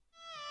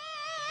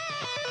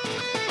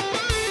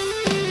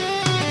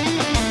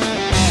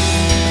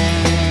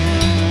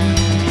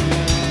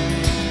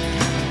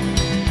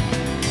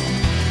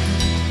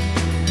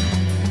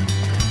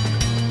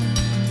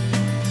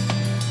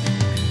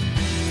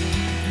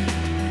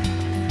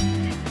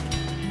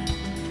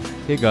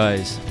Hey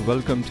guys,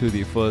 welcome to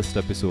the first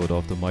episode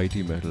of the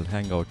Mighty Metal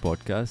Hangout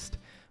podcast.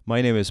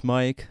 My name is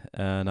Mike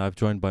and I'm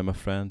joined by my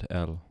friend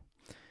L.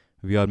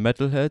 We are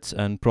metalheads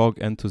and prog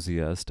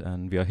enthusiasts,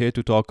 and we are here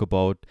to talk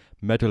about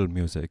metal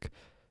music,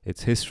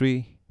 its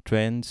history,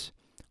 trends,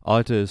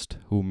 artists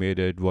who made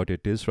it what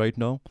it is right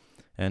now,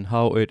 and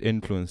how it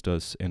influenced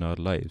us in our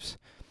lives.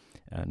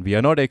 And we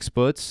are not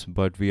experts,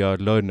 but we are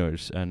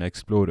learners and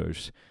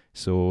explorers.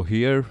 So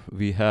here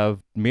we have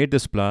made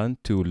this plan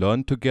to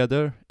learn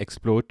together,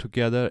 explore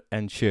together,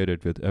 and share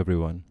it with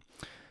everyone.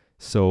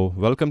 So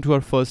welcome to our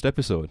first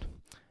episode.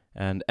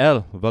 And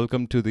L,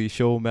 welcome to the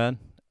show, man.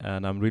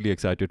 And I'm really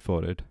excited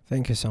for it.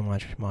 Thank you so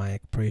much,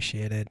 Mike.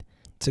 Appreciate it.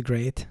 It's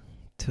great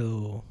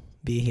to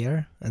be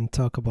here and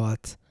talk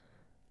about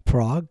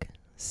prog.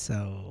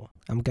 So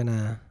I'm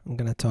gonna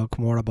talk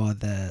more about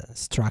the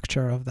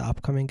structure of the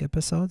upcoming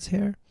episodes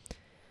here.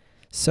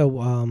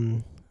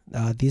 So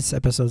this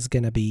episode's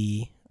gonna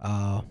be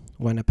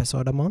one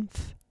episode a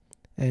month,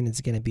 and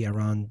it's gonna be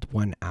around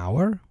 1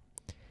 hour.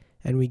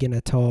 And we're gonna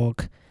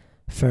talk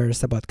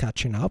first about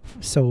catching up.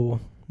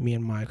 So me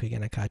and Mike, we're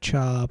gonna catch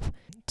up,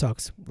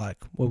 talks like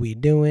what we're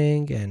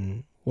doing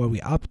and what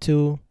we're up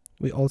to.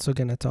 We're also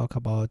gonna talk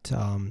about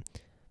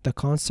the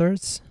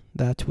concerts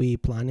that we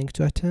planning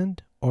to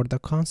attend or the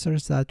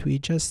concerts that we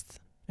just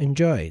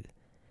enjoyed.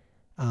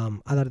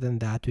 Other than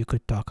that, we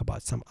could talk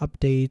about some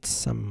updates,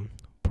 some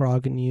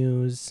prog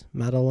news,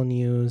 metal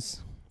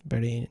news,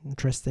 very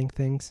interesting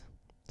things.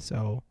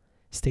 So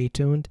stay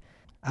tuned.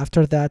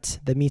 After that,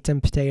 the meat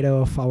and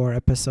potato of our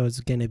episode is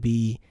gonna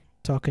be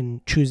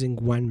choosing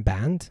one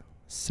band.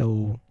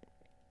 So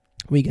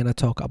we're gonna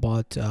talk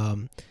about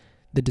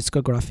the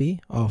discography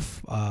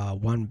of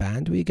one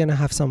band. We're gonna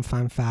have some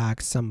fun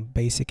facts, some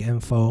basic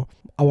info,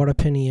 our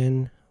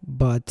opinion,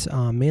 but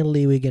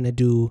mainly we're gonna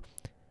do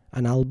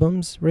an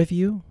album's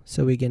review.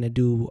 So we're gonna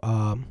do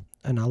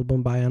an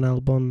album by an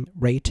album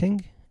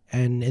rating,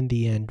 and in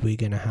the end we're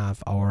gonna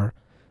have our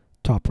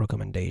top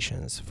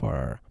recommendations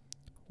for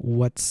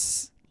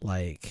what's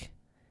like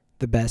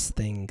the best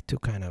thing to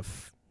kind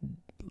of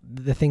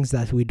the things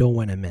that we don't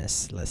want to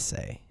miss, let's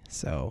say.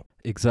 So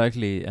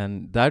Exactly,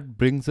 and that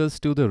brings us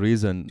to the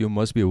reason you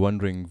must be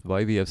wondering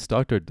why we have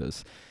started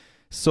this.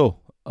 So,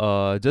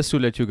 just to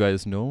let you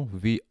guys know,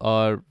 we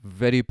are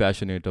very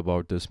passionate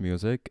about this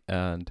music,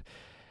 and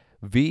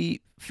we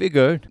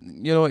figured,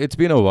 it's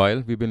been a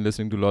while. We've been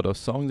listening to a lot of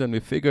songs, and we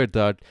figured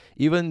that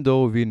even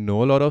though we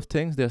know a lot of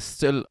things, there's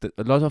still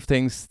a lot of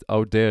things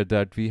out there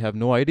that we have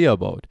no idea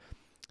about.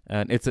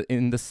 And it's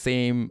in the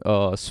same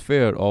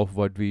sphere of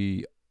what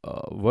we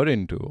were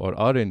into or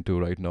are into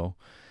right now.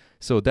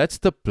 So that's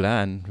the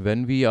plan.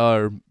 When we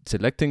are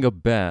selecting a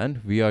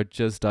band, we are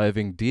just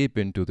diving deep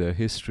into their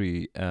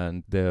history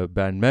and their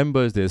band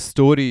members, their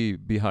story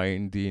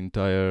behind the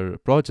entire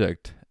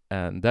project.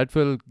 And that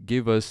will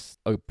give us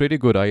a pretty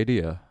good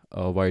idea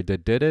why they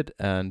did it.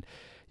 And,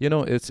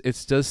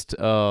 it's just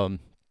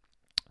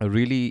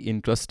really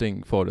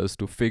interesting for us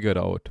to figure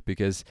out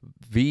because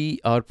we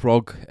are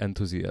prog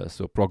enthusiasts.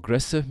 So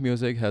progressive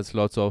music has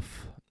lots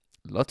of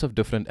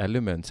different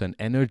elements and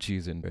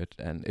energies in it,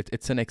 and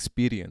it's an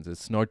experience.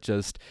 It's not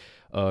just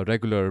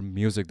regular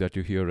music that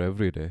you hear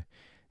every day.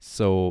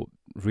 So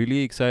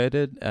really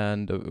excited,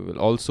 and we'll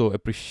also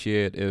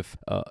appreciate if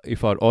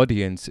our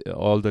audience,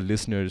 all the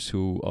listeners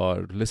who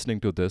are listening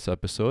to this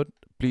episode,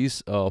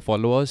 please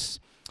follow us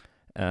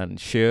and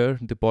share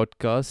the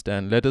podcast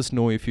and let us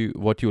know if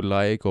what you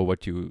like or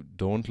what you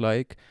don't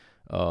like.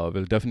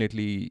 We'll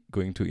definitely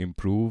going to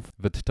improve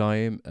with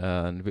time,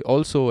 and we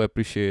also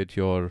appreciate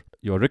your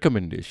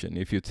recommendation.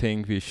 If you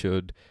think we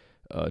should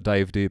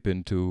dive deep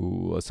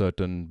into a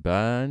certain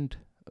band,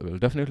 we'll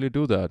definitely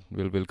do that.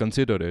 We'll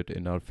consider it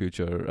in our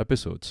future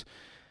episodes.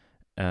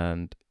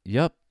 And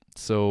yep.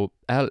 So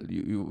Al,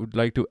 you would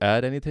like to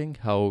add anything?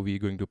 How are we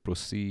going to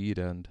proceed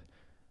and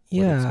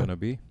what it's yeah, gonna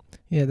be?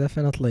 yeah,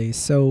 definitely.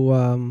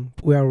 So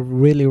we are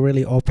really,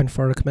 really open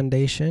for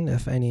recommendation.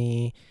 If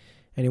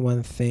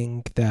anyone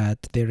think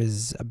that there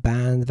is a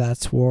band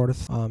that's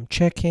worth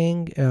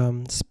checking,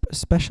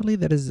 especially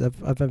there is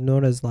I've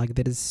noticed like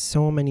there is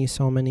so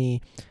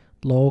many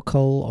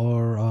local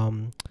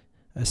or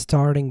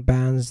starting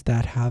bands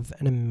that have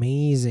an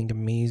amazing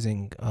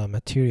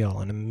material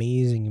and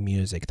amazing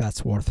music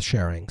that's worth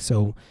sharing.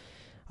 So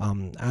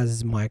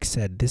as Mike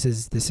said, this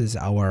is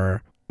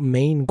our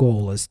main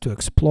goal, is to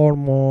explore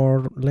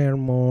more, learn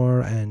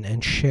more,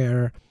 and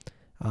share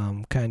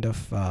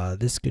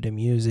this good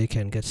music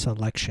and get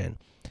selection.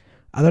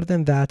 Other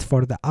than that,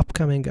 for the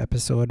upcoming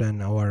episode and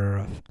we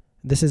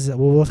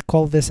will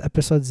call this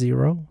episode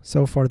 0.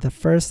 So for the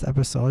first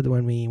episode,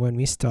 when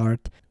we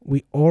start,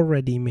 we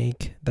already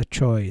make the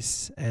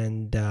choice,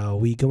 and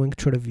we going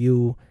to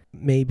review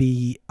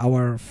maybe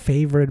our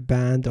favorite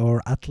band,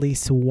 or at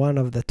least one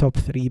of the top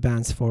 3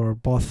 bands for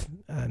both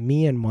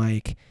me and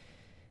Mike,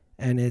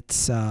 and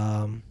it's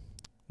drum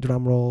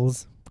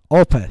rolls,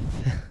 Opeth.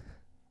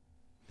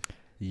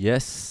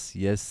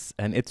 Yes,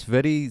 and it's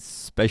very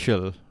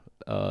special.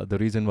 The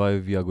reason why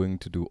we are going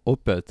to do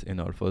Opeth in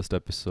our first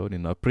episode,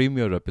 in our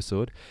premiere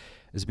episode,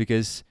 is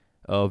because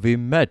we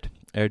met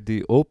at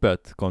the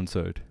Opeth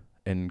concert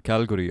in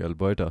Calgary,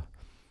 Alberta.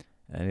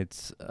 And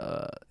it's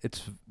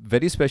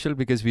very special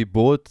because we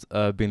both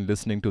been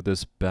listening to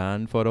this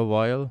band for a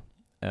while,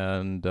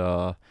 and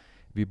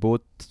we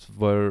both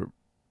were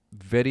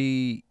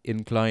very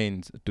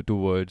inclined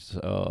towards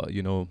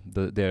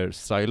their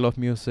style of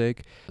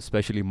music,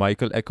 especially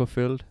Michael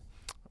Echofield,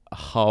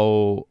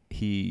 how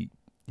he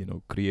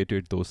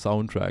created those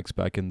soundtracks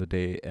back in the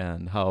day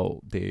and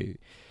how they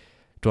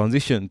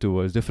transition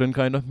towards different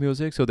kind of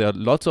music. So there are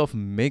lots of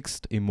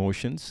mixed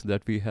emotions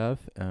that we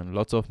have and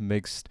lots of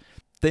mixed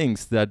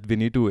things that we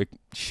need to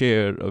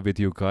share with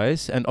you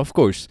guys. And of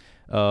course,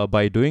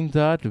 by doing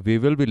that, we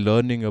will be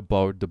learning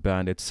about the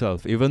band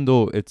itself. Even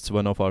though it's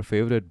one of our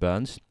favorite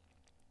bands,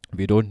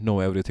 we don't know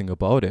everything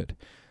about it.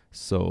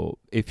 So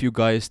if you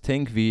guys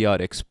think we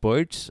are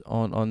experts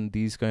on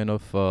these kind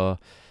of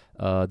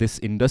this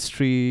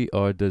industry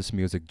or this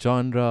music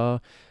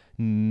genre,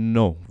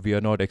 no, we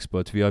are not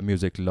experts. We are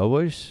music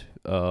lovers.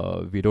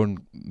 We don't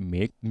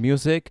make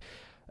music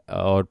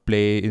or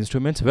play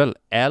instruments. Well,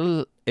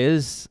 L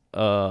is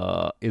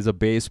a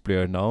bass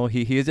player now.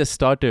 He just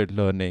started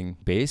learning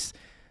bass,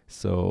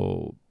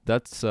 so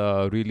that's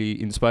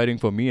really inspiring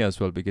for me as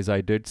well, because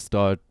I did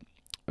start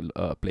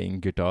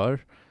playing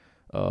guitar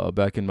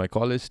back in my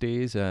college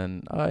days,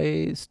 and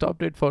I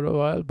stopped it for a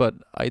while, but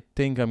I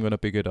think I'm gonna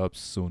pick it up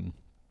soon.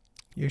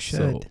 You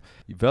So,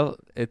 should. well,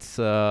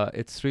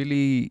 it's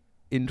really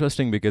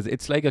interesting because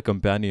it's like a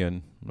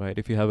companion, right?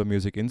 If you have a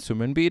music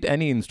instrument, be it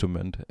any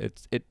instrument,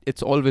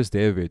 it's always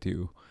there with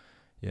you,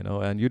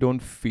 and you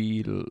don't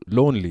feel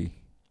lonely.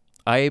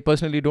 I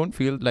personally don't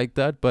feel like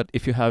that, but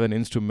if you have an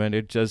instrument,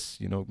 it just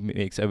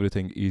makes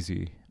everything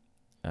easy,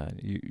 and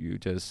you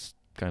just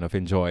kind of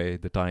enjoy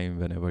the time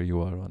whenever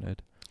you are on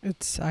it.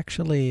 It's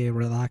actually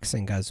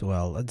relaxing as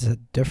well. It's a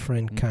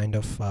different Mm. kind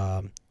of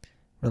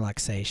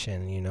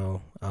relaxation,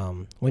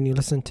 when you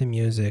listen to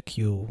music,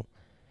 you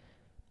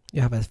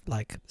have a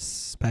like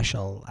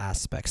special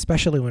aspect,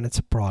 especially when it's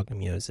prog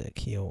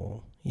music.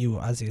 You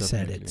as you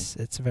said,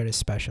 Definitely. it's very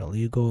special.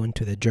 You go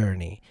into the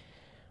journey,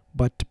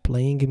 but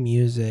playing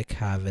music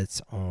have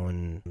its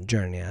own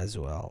journey as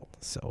well.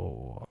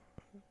 So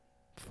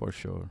For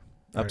sure.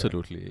 I,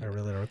 Absolutely. I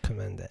really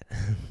recommend it.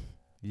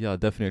 Yeah,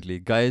 definitely.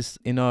 Guys,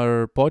 in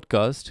our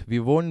podcast, we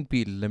won't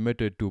be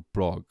limited to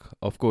prog.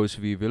 Of course,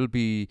 we will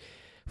be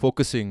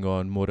focusing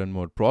on more and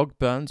more prog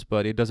bands,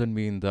 but it doesn't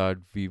mean that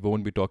we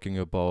won't be talking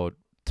about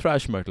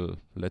thrash metal,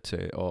 let's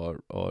say, or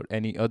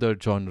any other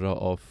genre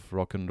of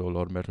rock and roll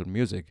or metal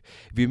music.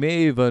 We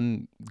may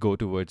even go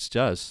towards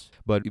jazz,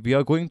 but we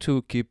are going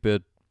to keep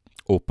it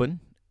open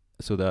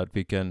so that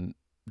we can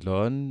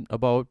learn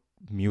about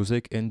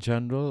music in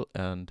general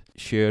and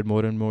share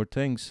more and more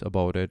things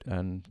about it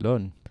and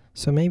learn.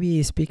 So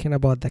maybe speaking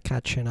about the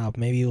catching up,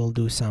 maybe we'll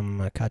do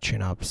some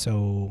catching up.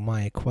 So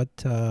Mike, what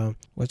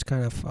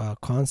kind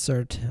of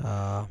concert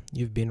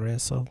you've been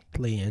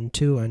recently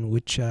into, and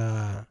which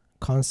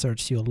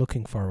concerts you're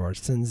looking forward?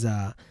 Since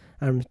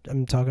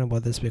I'm talking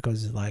about this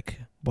because like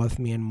both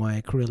me and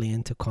Mike really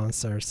into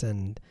concerts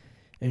and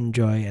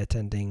enjoy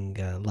attending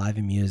live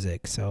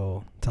music.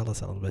 So tell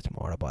us a little bit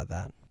more about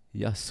that.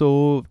 Yeah,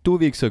 so 2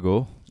 weeks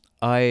ago,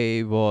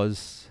 I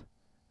was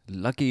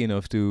lucky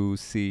enough to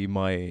see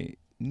my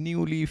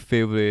newly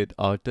favorite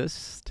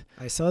artist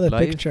I saw the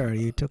live. picture.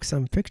 You took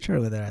some picture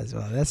with her as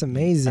well. That's And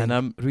amazing.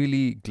 I'm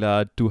really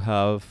glad to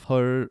have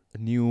her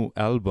new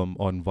album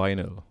on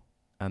vinyl.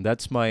 And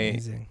that's my,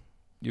 Amazing.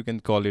 you can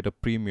call it a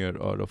premiere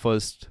or a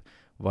first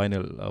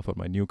vinyl for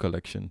my new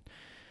collection.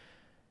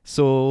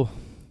 So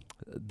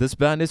this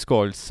band is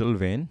called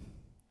Sylvain.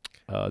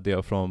 They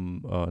are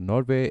from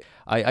Norway.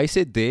 I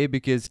say they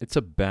because it's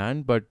a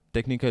band, but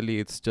technically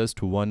it's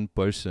just one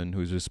person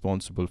who's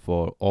responsible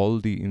for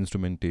all the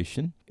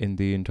instrumentation in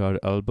the entire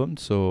album.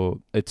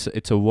 So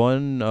it's a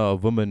one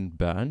woman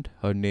band.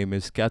 Her name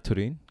is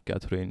Catherine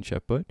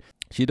Shepherd.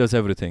 She does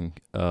everything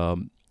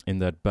in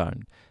that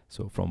band.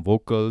 So from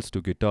vocals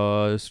to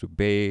guitars to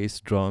bass,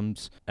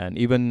 drums, and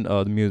even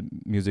the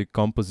music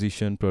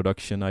composition,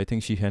 production. I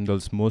think she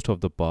handles most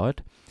of the part.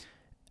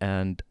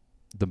 And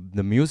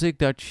the music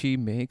that she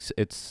makes,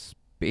 it's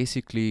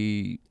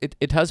basically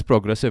it has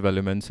progressive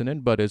elements in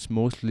it, but it's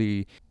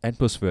mostly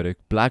atmospheric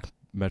black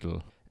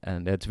metal,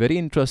 and it's very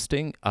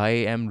interesting. I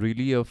am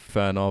really a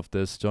fan of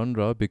this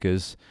genre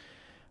because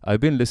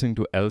I've been listening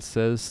to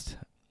Alcest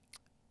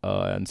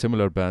and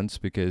similar bands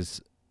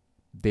because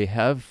they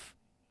have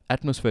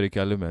atmospheric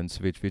elements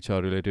which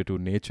are related to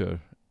nature,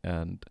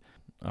 and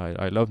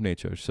I love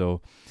nature. So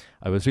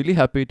I was really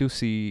happy to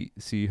see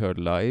her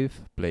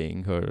live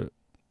playing her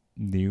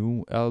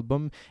new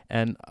album.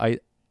 And I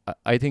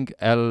think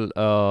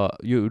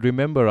you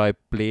remember I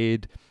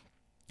played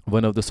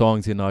one of the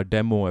songs in our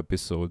demo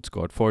episodes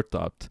called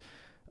Fortapt.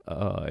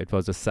 It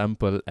was a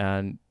sample,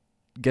 and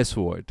guess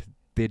what,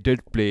 they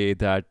did play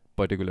that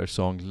particular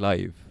song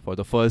live for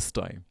the first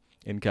time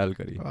in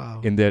Calgary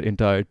Wow. in their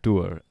entire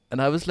tour.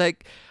 And I was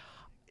like,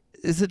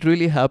 is it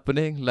really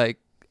happening? Like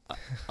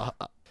I,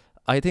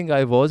 I think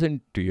I was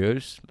in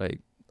tears. Like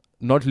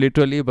not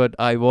literally, but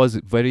I was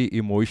very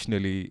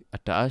emotionally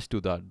attached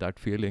to that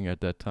feeling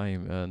at that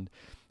time, and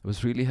I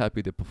was really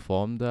happy they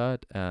performed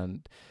that.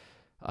 And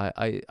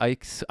I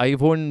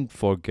won't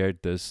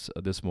forget this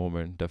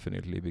moment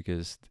definitely,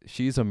 because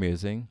she's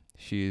amazing.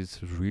 She's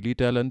really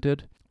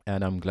talented,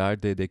 and I'm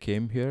glad they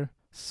came here.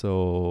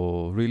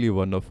 So really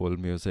wonderful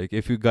music.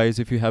 If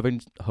you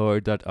haven't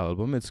heard that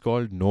album, it's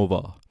called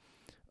Nova,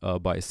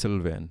 by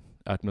Sylvain,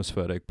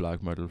 atmospheric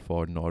black metal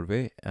for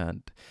Norway,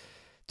 and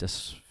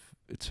just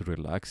it's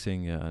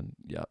relaxing, and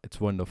yeah, it's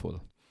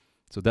wonderful.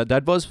 So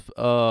that was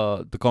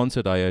the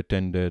concert I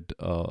attended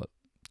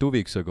 2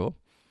 weeks ago.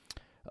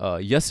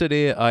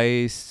 Yesterday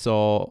I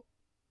saw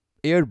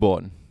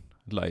Airborne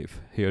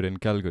live here in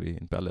Calgary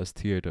in Palace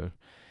Theatre.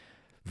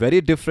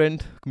 Very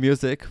different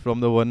music from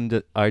the one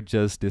that I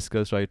just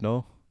discussed right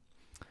now.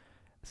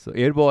 So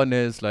Airborne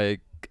is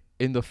like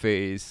in the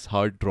face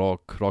hard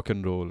rock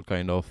and roll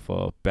kind of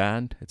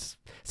band. It's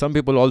some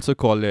people also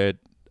call it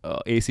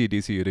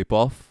AC/DC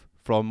ripoff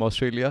from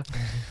Australia.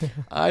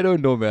 I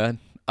don't know, man.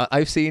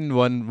 I've seen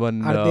one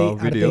Are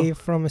video. they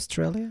from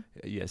Australia?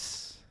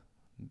 Yes,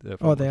 they're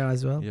Oh, from they are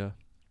as well. yeah.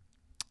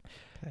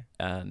 Okay.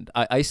 And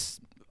I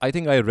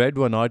think I read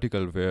one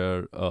article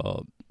where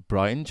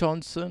Brian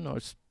Johnson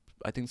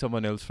I think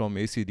someone else from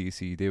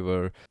ACDC, they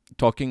were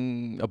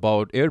talking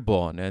about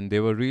Airborne, and they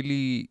were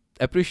really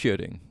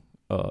appreciating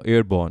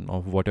Airborne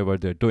of whatever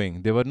they're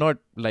doing. They were not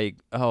like,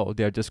 oh,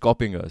 they're just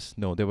copying us.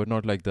 No, they were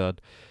not like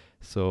that.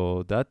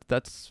 So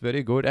that's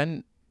very good.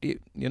 And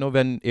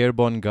when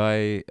Airborne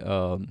guy,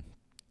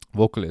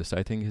 vocalist,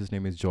 I think his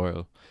name is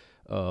Joel,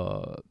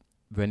 uh,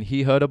 when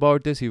he heard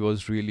about this, he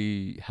was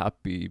really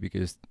happy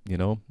because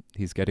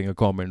he's getting a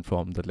comment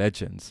from the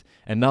legends.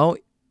 And now,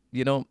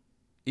 you know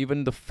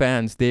even the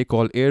fans, they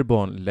call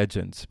Airborne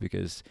legends,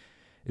 because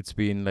it's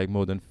been like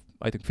more than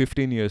I think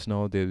 15 years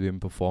now they've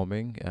been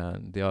performing,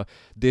 and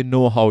they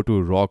know how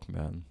to rock,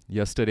 man.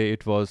 Yesterday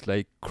it was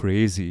like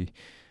crazy.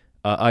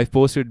 I've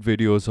posted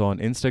videos on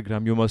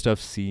Instagram. You must have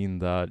seen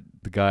that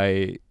the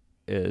guy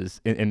is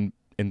in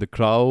the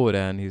crowd,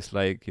 and he's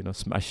like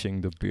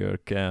smashing the beer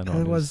can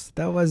on his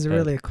That was head.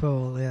 really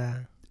cool.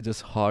 Yeah.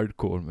 Just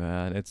hardcore,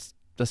 man. It's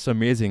just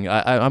amazing.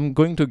 I'm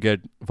going to get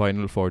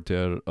vinyl for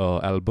their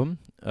album.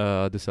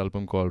 This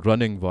album called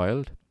Running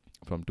Wild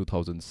from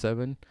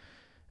 2007,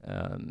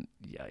 and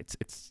yeah,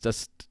 it's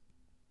just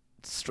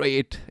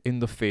straight in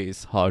the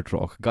face hard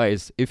rock,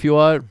 guys. If you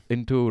are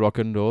into rock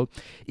and roll,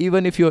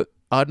 even if you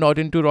are not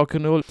into rock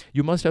and roll,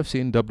 you must have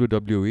seen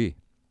WWE,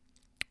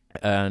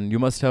 and you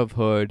must have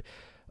heard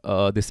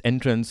this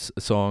entrance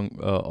song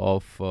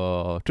of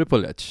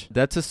Triple H.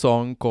 That's a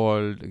song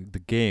called "The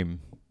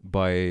Game"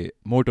 by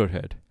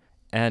Motorhead,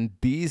 and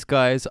these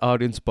guys are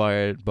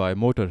inspired by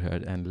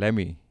Motorhead and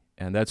Lemmy,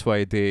 and that's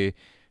why they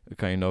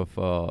kind of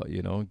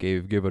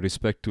gave a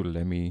respect to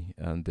Lemmy,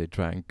 and they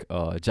drank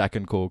Jack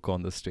and Coke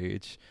on the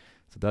stage.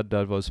 So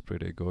that was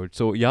pretty good.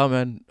 So yeah,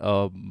 man.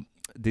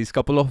 These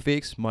couple of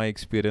weeks, my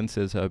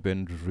experiences have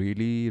been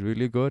really,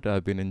 really good.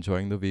 I've been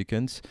enjoying the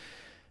weekends.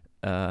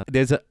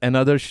 There's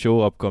another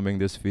show upcoming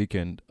this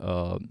weekend.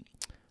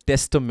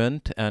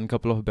 Testament and a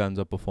couple of bands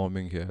are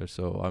performing here,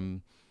 so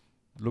I'm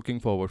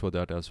looking forward for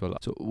that as well.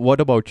 So, what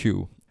about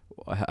you?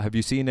 Have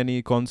you seen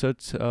any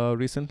concerts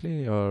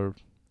recently, or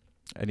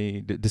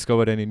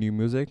discovered any new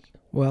music?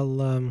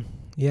 Well,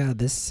 yeah.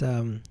 This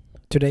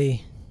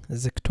today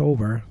is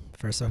October,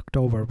 1st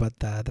October, but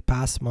the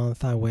past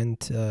month I went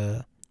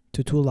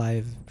to 2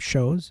 live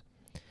shows.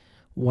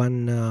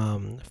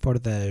 One for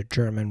the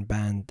German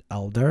band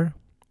Elder,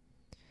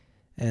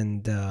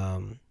 and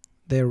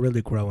they're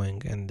really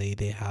growing, and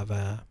they have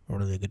a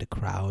really good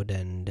crowd.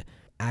 And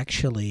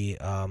actually,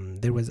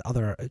 there was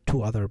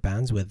 2 other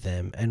bands with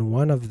them, and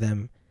one of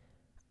them,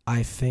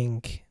 I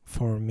think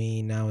for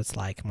me now it's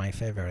like my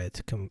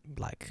favorite.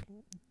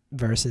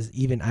 Versus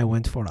even I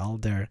went for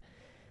Elder,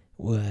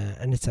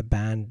 and it's a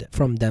band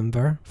from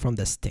Denver, from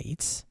the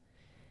States,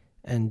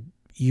 and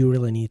you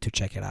really need to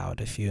check it out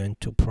if you're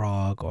into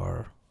prog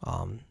or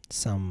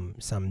some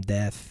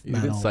death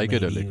Even metal,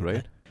 psychedelic, maybe.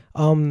 right?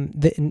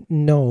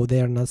 No,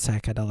 they are not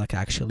psychedelic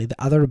actually. The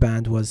other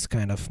band was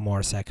kind of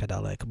more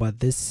psychedelic, but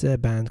this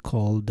band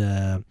called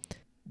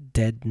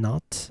Dead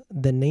Knot.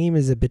 The name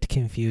is a bit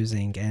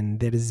confusing,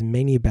 and there is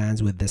many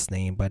bands with this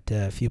name. But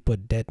if you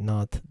put Dead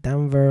Knot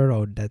Denver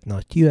or Dead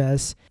Knot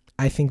US,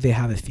 I think they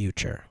have a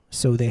future.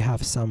 So they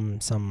have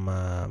some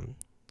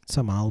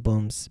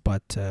albums,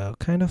 but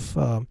kind of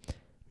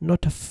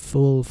not a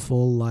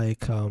full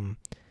like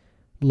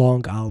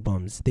long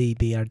albums.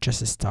 They are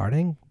just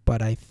starting,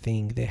 but I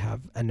think they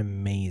have an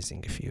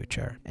amazing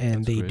future.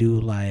 And That's they great.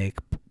 do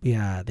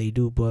they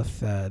do both.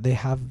 They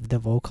have the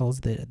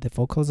vocals. The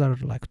vocals are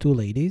like 2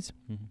 ladies.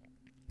 Mhm.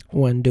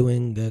 One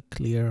doing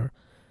clear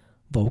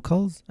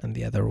vocals, and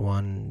the other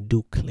one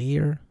do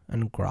clear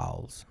and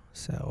growls.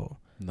 So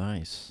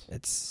Nice.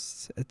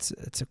 it's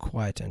a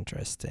quite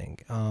interesting.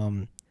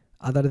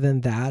 Other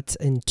than that,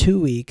 in 2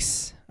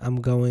 weeks,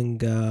 I'm going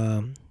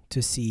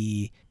to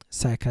see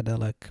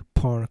psychedelic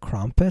porn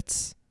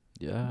crumpets.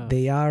 Yeah.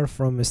 They are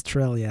from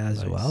Australia as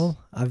Nice. well.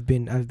 I've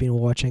been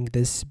watching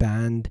this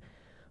band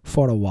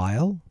for a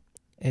while,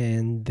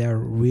 and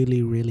they're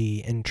really really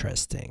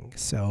interesting.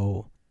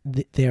 So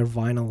their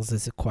vinyls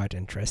is quite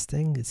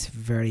interesting. It's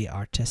very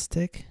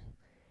artistic,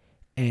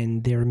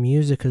 and their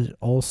music is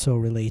also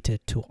related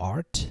to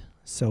art.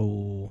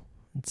 So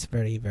it's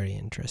very very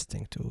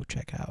interesting to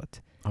check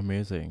out.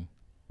 Amazing.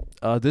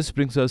 This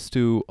brings us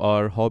to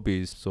our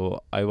hobbies.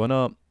 So I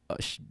wanna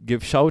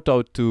give shout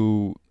out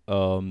to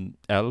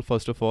Al.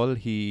 First of all,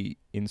 he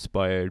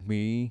inspired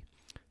me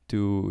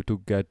to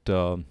get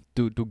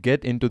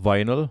into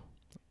vinyl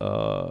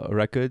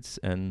records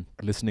and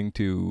listening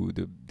to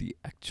the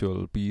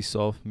actual piece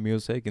of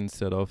music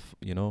instead of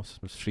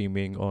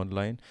streaming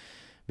online,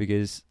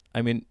 because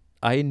I mean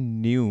I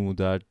knew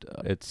that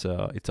it's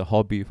a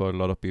hobby for a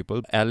lot of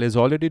people. Al is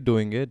already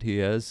doing it. He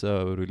has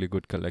a really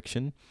good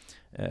collection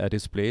at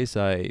his place.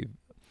 I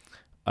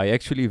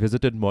actually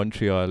visited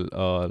Montreal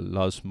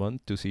last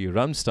month to see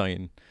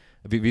Rammstein.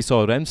 We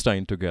saw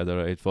Rammstein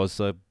together. It was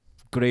a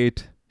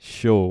great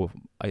show.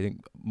 I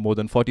think more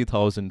than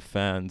 40,000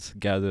 fans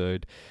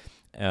gathered,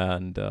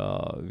 and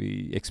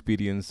we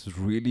experienced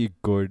really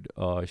good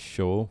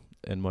show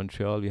in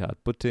Montreal. We had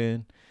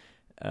Putin,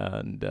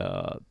 and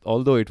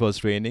although it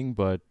was raining,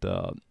 but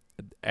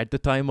at the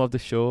time of the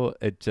show,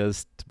 it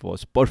just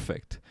was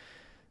perfect.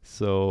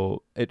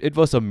 So it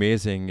was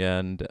amazing,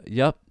 and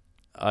yeah,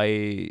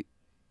 I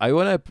I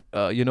wanna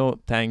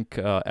thank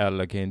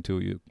Al again to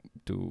you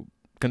to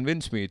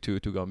convince me to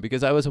come,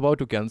 because I was about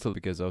to cancel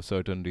because of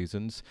certain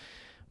reasons,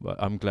 but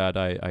I'm glad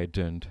I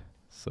didn't.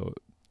 So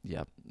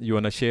yeah, you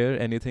wanna share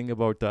anything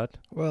about that?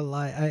 Well,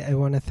 I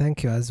want to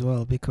thank you as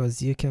well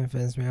because you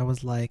convinced me. I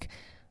was like,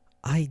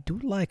 I do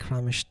like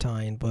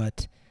Rammstein,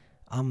 but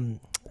um,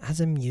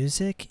 as a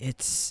music,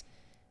 it's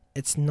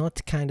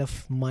not kind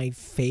of my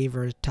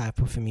favorite type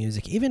of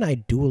music. Even I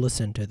do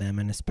listen to them,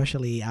 and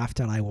especially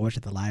after I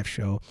watched the live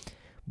show.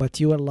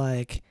 But you were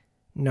like,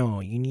 no,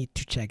 you need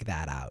to check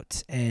that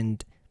out.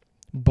 And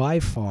by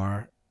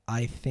far,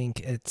 I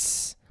think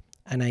it's,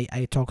 and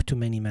I talked to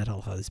many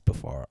metalheads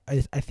before.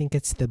 I think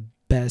it's the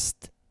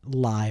best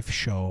live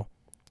show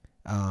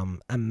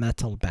a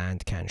metal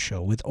band can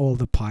show, with all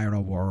the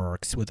pyro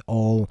works, with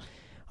all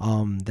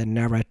the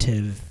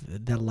narrative,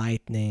 the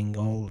lightning,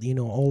 all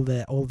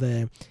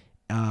the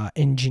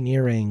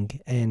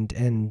engineering and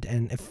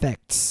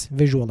effects,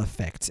 visual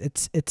effects.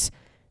 It's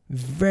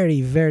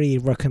very very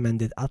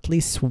recommended at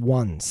least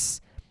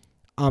once.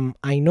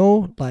 I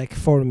know, like,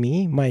 for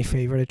me, my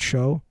favorite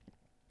show,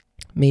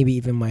 maybe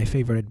even my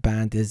favorite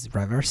band, is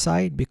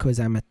Riverside because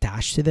I'm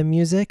attached to the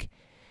music.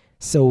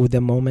 So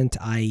the moment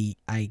I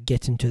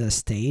get into the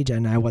stage,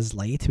 and I was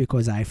late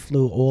because I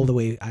flew all the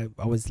way, I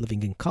was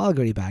living in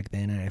Calgary back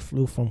then, and I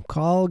flew from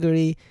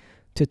Calgary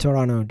to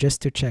Toronto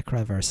just to check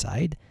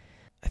Riverside.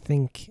 I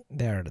think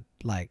they're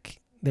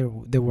like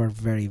they were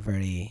very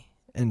very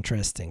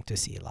interesting to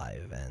see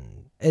live,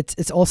 and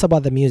it's also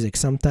about the music.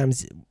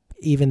 Sometimes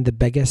even the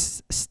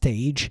biggest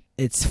stage,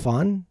 it's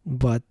fun,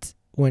 but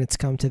when it's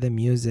come to the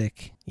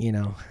music,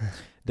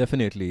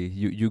 Definitely,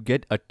 you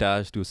get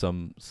attached to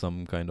some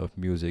kind of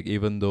music,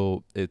 even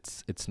though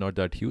it's not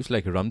that huge.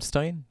 Like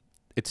Rammstein,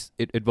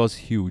 it was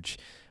huge,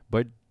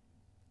 but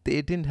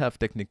they didn't have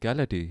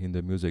technicality in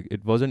the music.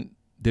 It wasn't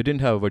They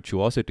didn't have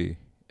virtuosity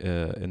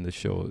in the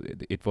show.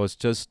 It was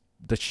just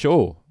the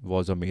show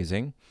was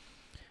amazing,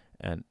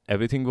 and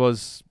everything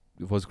was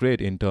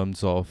great in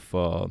terms of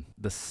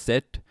the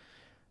set,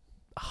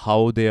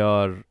 how they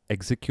are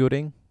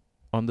executing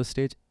on the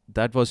stage.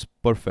 That was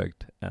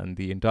perfect, and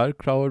the entire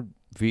crowd,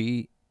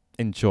 we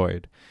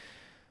enjoyed.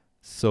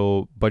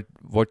 So, but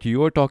what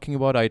you are talking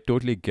about, I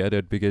totally get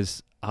it,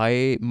 because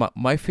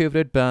my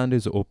favorite band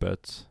is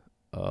Opeth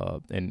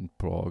in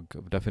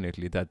Prague.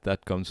 Definitely,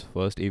 that comes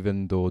first,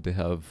 even though they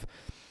have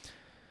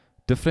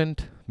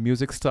different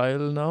music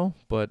style now.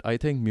 But I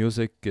think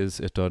music is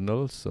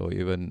eternal. So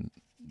even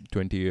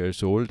 20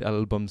 years old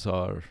albums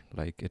are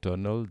like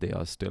eternal. They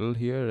are still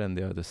here and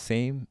they are the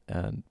same,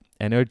 and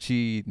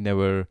energy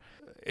never,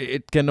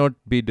 it cannot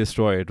be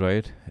destroyed,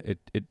 right?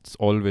 It's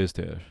always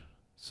there.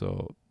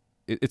 So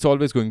it's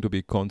always going to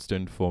be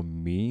constant for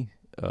me.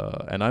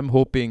 And I'm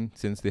hoping,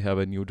 since they have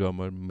a new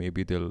drummer,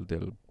 maybe they'll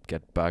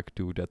get back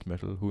to death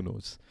metal. Who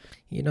knows?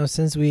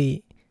 Since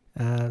we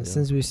Yeah.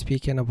 since we're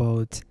speaking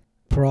about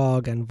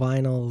prog and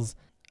vinyls,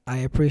 I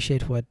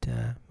appreciate what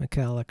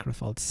Mikhail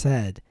Akrafeld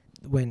said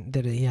when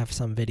that he have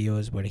some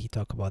videos where he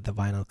talk about the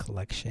vinyl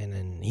collection,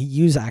 and he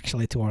used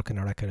actually to work in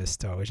a record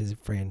store, which is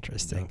very Yeah.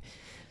 interesting.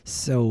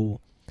 So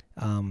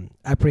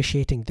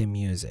appreciating the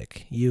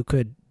music, you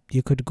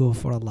could go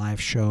for a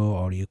live show,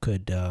 or you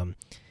could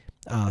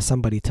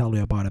somebody tell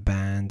you about a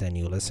band and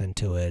you listen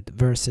to it,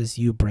 versus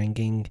you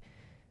bringing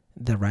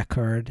the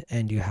record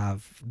and you have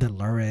the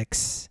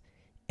lyrics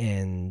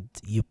and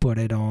you put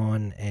it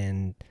on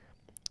and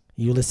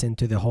you listen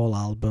to the whole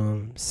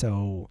album.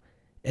 So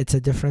it's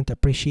a different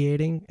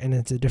appreciating, and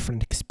it's a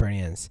different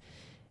experience.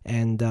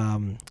 And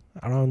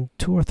around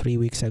 2 or 3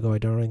 weeks ago, I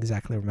don't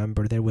exactly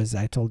remember, there was,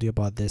 I told you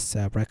about this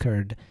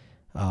record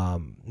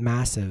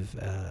massive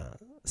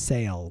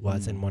sale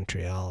was in Mm.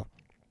 Montreal,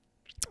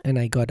 and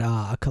I got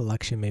a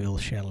collection. Maybe we'll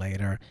share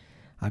later.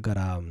 I got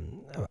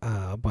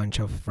a bunch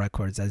of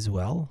records as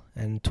well,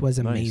 and it was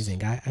Nice.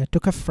 amazing. I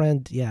took a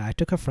friend. Yeah, I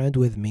took a friend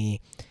with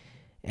me,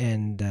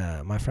 and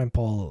my friend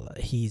Paul.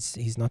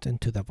 He's not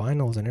into the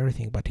vinyls and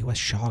everything, but he was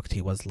shocked.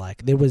 He was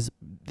like, it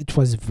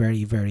was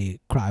very very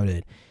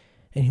crowded,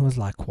 and he was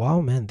like,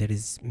 "Wow, man, there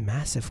is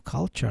massive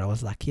culture." I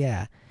was like,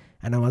 "Yeah,"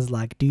 and I was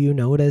like, "Do you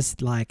notice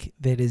like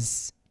there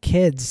is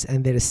kids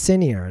and there is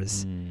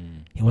seniors?"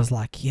 Mm. He was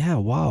like, "Yeah,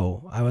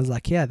 wow." I was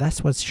like, "Yeah,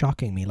 that's what's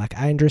shocking me. Like,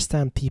 I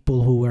understand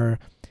people who were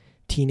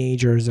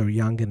teenagers or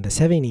young in the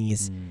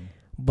 70s, Mm.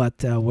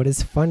 but what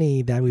is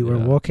funny that we were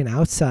Yeah. walking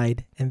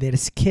outside and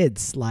there's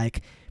kids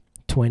like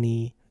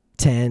 20,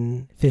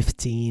 10,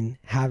 15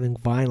 having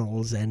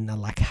vinyls and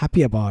like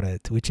happy about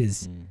it, which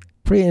is Mm.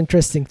 pretty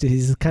interesting to see.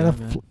 It's kind Yeah, of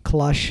man.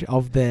 clash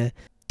of the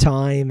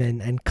time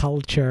and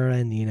culture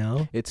and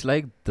It's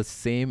like the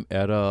same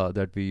era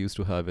that we used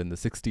to have in the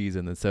 60s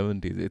and the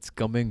 70s. It's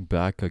coming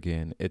back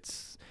again.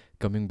 It's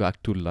coming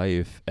back to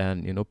life.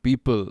 And,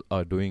 people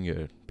are doing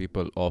it.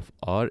 People of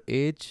our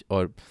age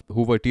or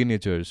who were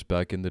teenagers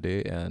back in the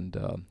day and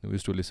who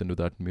used to listen to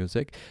that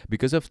music.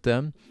 Because of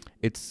them,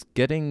 it's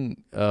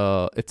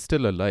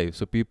still alive.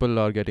 So people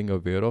are getting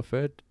aware of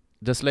it.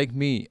 Just like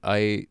me,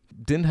 I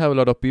didn't have a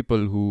lot of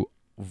people who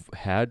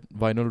had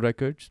vinyl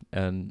records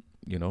and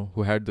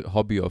who had the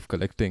hobby of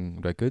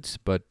collecting records,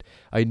 but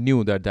I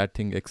knew that that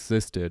thing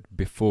existed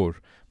before,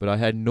 but I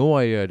had no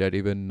idea that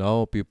even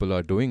now people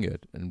are doing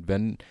it. And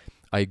when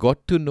I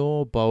got to know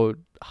about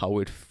how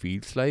it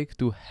feels like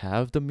to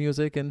have the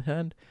music in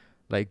hand,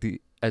 like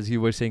as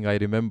you were saying, I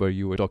remember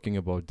you were talking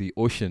about the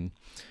Ocean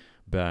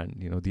band,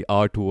 the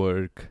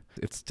artwork.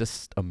 It's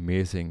just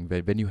amazing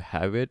when you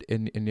have it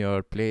in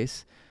your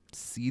place,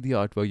 see the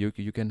artwork,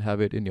 you can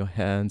have it in your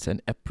hands and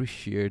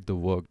appreciate the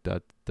work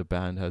that the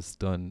band has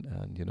done.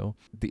 And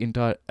the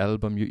entire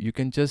album, you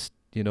can just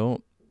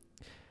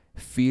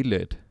feel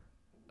it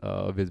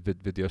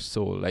with your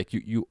soul. Like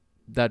you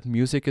that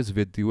music is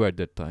with you at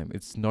that time.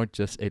 It's not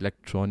just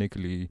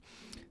electronically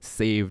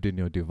saved in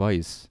your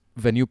device.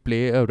 When you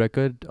play a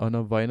record on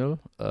a vinyl,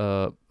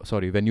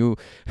 sorry, when you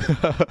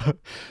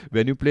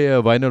play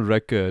a vinyl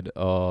record,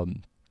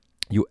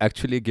 you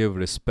actually give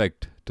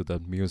respect to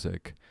that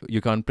music. You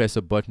can't press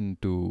a button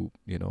to,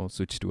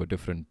 switch to a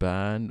different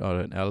band or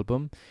an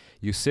album.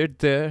 You sit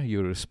there,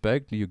 you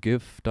respect, you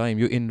give time,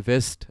 you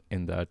invest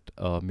in that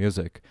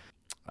music.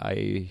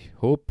 I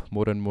hope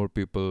more and more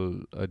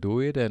people do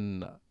it,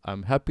 and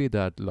I'm happy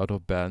that a lot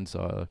of bands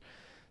are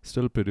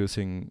still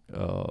producing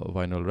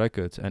vinyl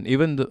records. And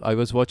even I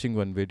was watching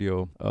one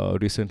video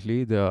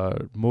recently. There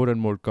are more and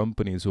more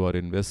companies who are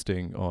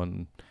investing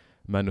on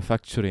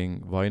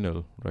manufacturing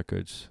vinyl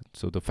records.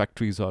 So the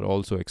factories are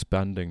also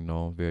expanding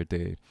now, where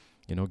they,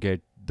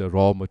 get the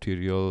raw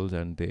materials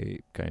and they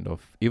kind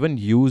of even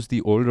use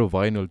the older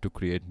vinyl to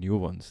create new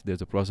ones.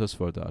 There's a process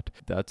for that.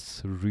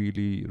 That's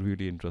really,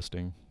 really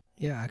interesting.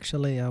 yeah.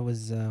 Actually, I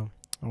was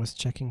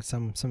checking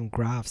some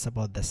graphs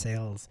about the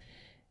sales,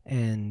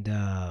 and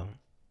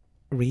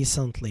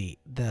recently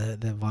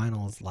the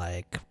vinyls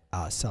like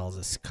sales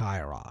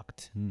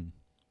skyrocketed, Hmm.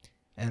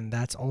 and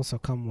that's also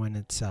come when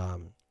it's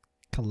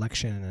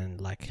collection and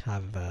like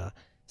have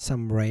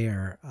some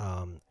rare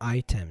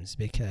items,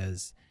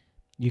 because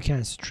you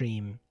can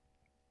stream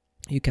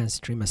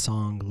a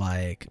song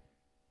like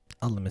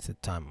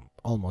unlimited time,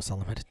 almost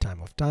unlimited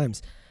time of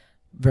times,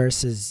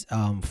 versus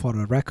for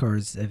the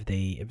records, if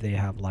they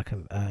have like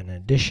an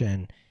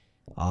edition,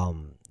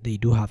 they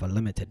do have a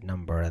limited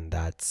number, and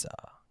that's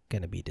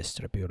gonna be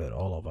distributed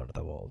all over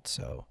the world.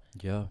 So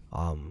Yeah,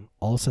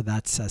 also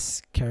that's a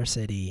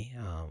scarcity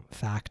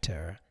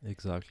factor.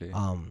 exactly.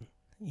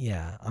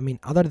 Yeah, I mean,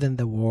 other than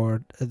the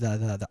word,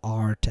 the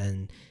art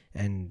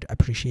and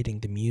appreciating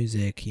the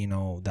music,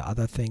 the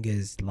other thing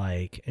is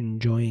like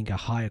enjoying a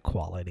high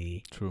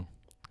quality True.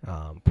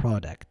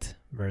 product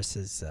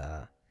versus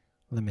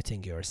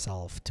limiting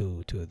yourself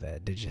to the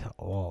digital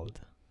world.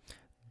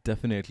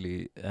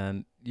 Definitely.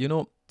 And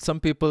some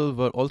people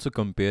were also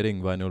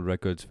comparing vinyl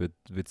records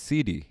with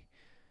CD.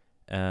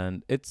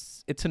 And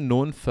it's a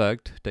known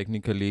fact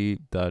technically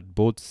that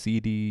both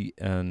CD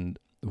and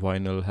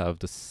vinyl have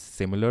the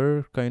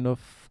similar kind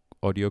of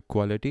audio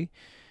quality.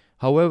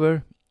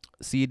 However,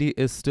 CD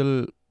is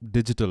still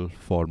digital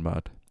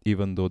format,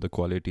 even though the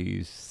quality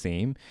is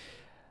same.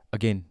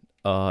 Again,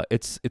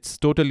 it's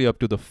totally up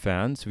to the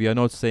fans. We are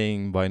not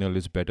saying vinyl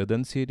is better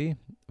than CD.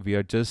 We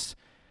are just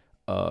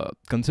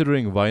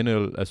considering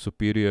vinyl a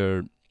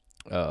superior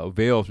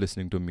way of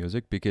listening to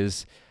music,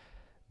 because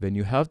when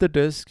you have the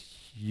disc,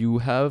 you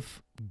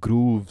have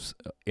grooves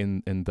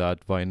in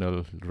that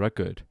vinyl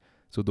record.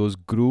 So those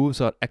grooves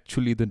are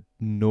actually the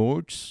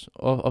notes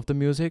of the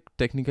music.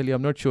 Technically,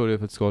 I'm not sure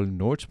if it's called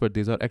notes, but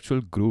these are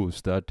actual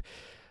grooves that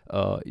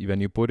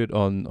when you put it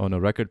on a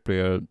record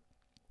player,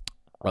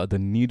 the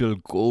needle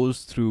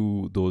goes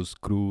through those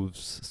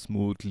grooves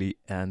smoothly,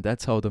 and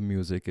that's how the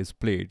music is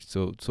played.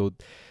 So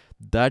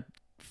that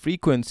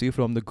frequency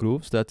from the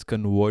grooves, that's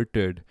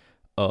converted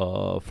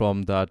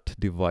from that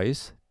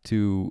device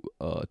to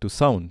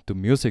sound, to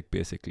music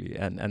basically,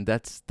 and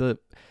that's the,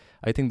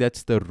 I think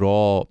that's the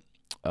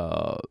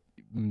uh,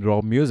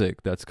 raw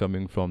music that's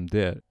coming from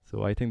there.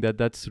 So I think that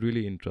that's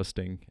really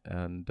interesting,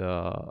 and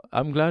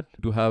I'm glad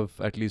to have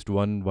at least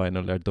one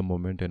vinyl at the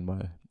moment in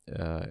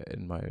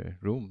my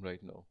room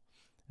right now,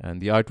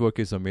 and the artwork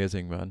is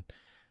amazing, man.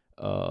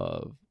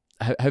 Uh,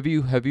 have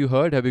you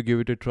heard? Have you give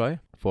it a try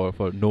for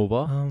Nova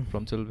Um,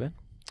 from Sylvain?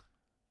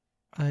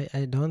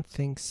 I don't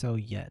think so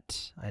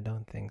yet. I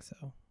don't think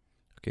so.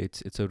 Okay,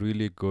 it's a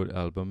really good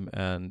album,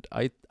 and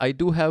I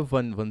do have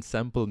one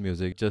sample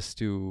music just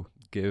to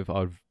give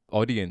our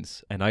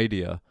audience an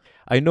idea.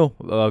 I know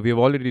we have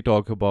already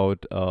talked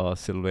about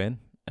Sylvain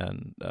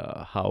and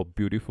how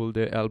beautiful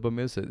their album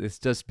is. It's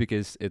just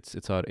because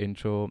it's our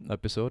intro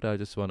episode. I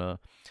just wanna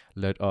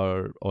let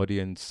our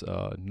audience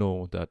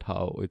know that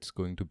how it's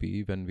going to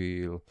be when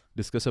we'll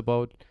discuss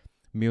about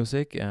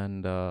music,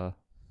 and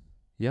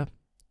yeah.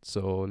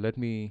 So let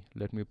me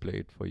play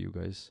it for you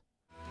guys.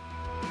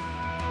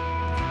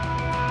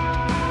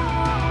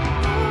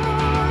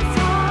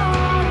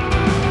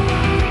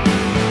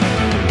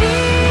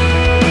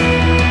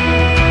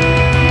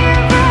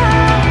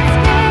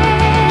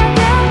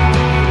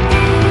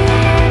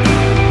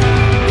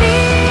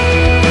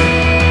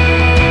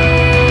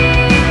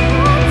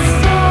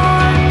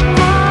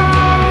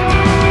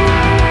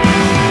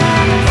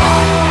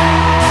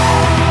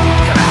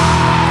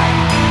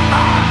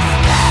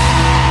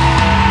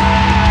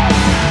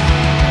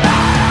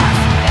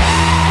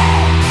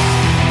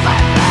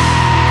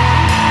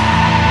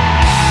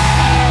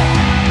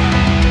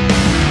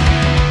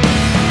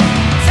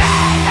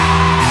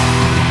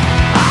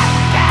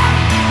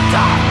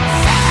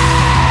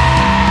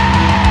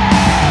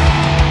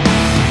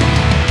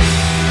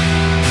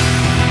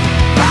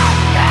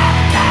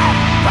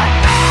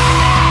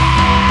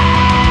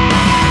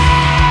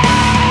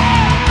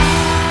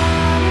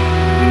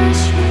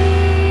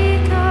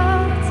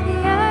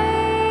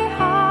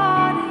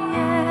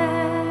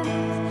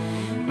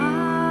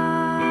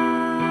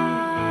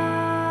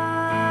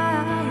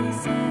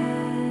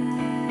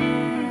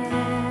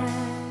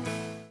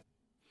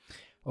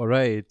 All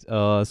right.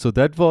 So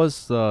that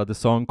was the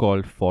song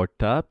called "For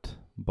Tapped"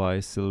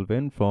 by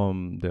Sylvain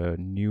from their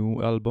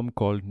new album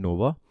called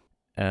Nova,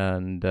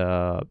 and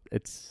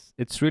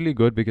it's really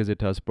good because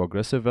it has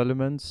progressive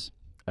elements,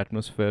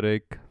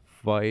 atmospheric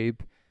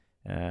vibe,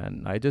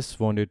 and I just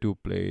wanted to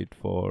play it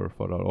for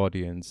our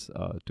audience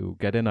to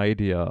get an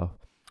idea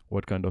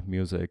what kind of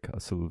music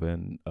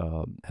Sylvain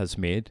has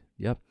made.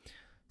 Yeah.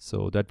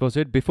 So that was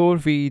it. Before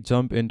we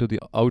jump into the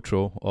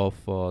outro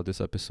of this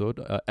episode,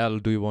 Al,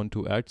 do you want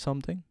to add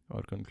something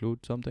or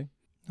conclude something?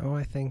 Oh,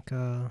 I think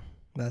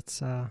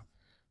that's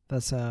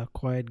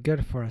quite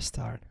good for a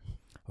start.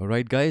 All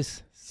right,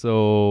 guys.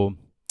 So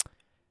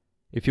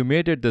if you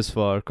made it this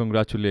far,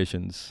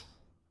 congratulations.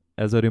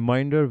 As a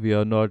reminder, we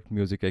are not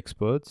music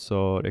experts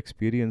or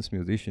experienced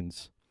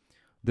musicians.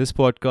 This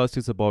podcast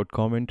is about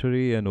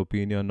commentary and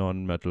opinion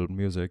on metal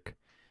music.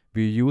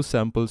 We use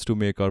samples to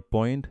make our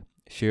point,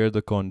 share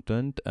the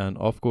content, and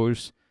of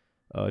course,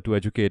 to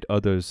educate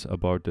others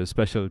about this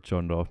special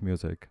genre of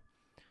music.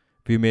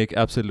 We make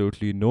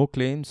absolutely no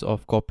claims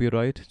of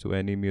copyright to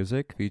any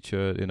music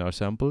featured in our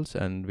samples,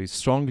 and we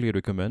strongly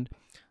recommend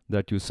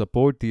that you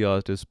support the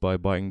artist by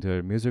buying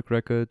their music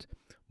records,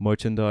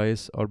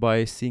 merchandise, or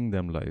by seeing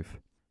them live.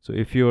 So,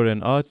 if you're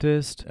an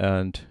artist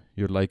and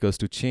you'd like us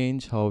to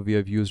change how we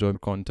have used our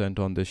content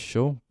on this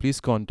show, please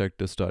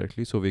contact us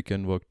directly so we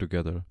can work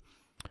together.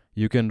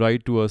 You can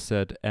write to us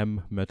at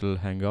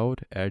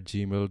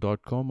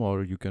mmetalhangout@gmail.com,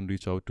 or you can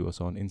reach out to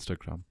us on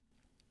Instagram.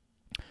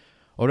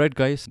 Alright,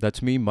 guys,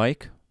 that's me,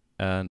 Mike,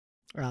 and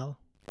Well,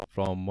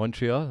 from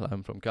Montreal.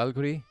 I'm from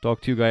Calgary.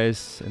 Talk to you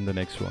guys in the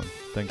next one.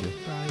 Thank you.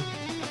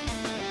 bye.